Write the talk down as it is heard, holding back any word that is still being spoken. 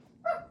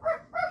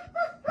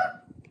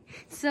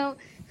So,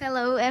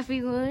 hello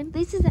everyone.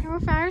 This is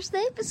our first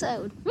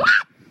episode.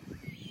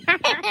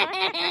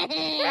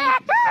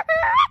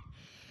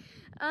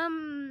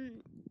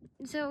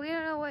 So we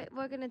don't know what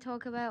we're gonna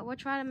talk about. We're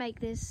trying to make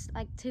this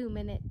like 2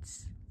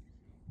 minutes.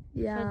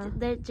 Yeah.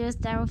 But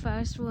just our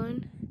first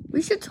one.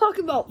 We should talk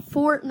about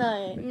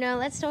Fortnite. No,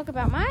 let's talk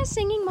about my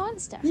singing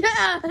monster.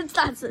 Yeah,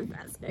 that's the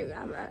best thing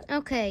ever.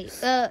 Okay.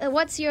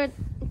 What's your?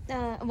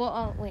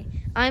 Wait.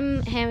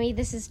 I'm Harry.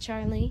 This is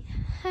Charlie.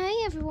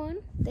 Hi everyone.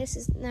 This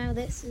is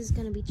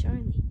gonna be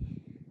Charlie.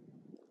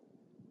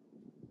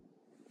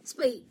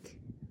 Speak.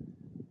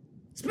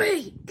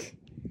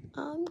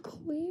 I'm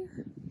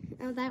queer.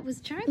 Oh, that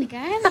was Charlie,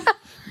 guys.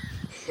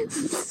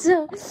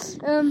 So,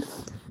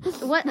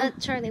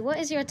 Charlie, what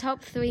is your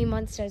top 3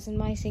 monsters in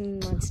My Singing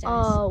Monsters?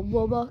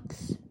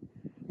 Robux.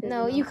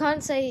 No, you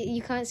can't say a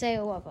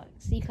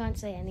Robux. You can't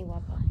say any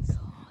Robux.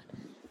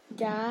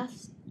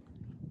 Gas.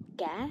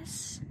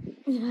 Gas?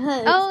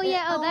 Yes. Oh,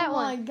 yeah, that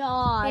one. Oh my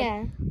god.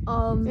 Yeah.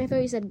 I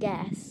thought you said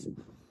gas.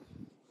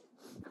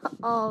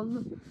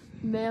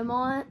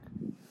 Mammoth.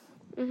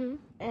 Mhm.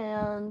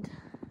 And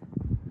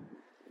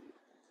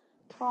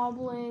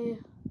probably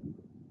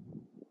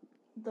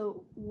the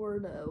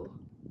Wordo.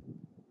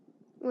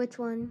 Which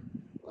one?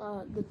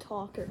 The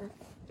talker.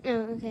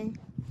 Oh, okay.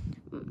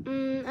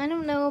 I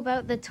don't know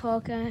about the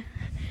talker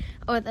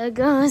or the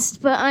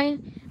ghost, but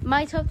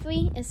my top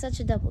 3 is such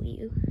a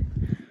W.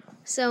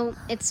 So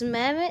it's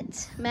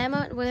Mammoth,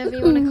 whatever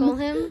you want to call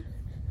him.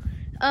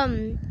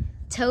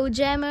 Toe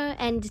Jammer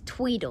and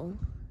Tweedle,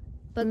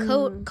 but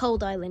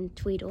Cold Island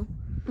Tweedle.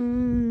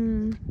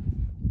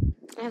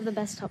 I have the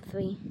best top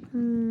 3.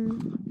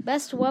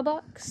 Best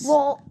Robux.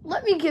 Well,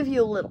 let me give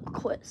you a little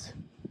quiz.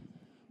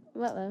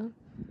 What though?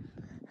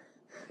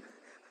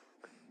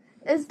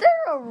 Is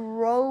there a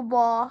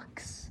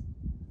Roblox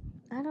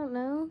I don't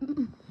know.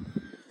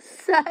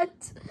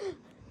 set?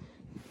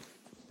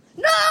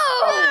 No!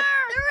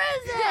 There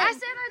isn't! I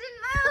said I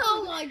didn't know.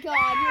 Oh my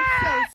god, you're so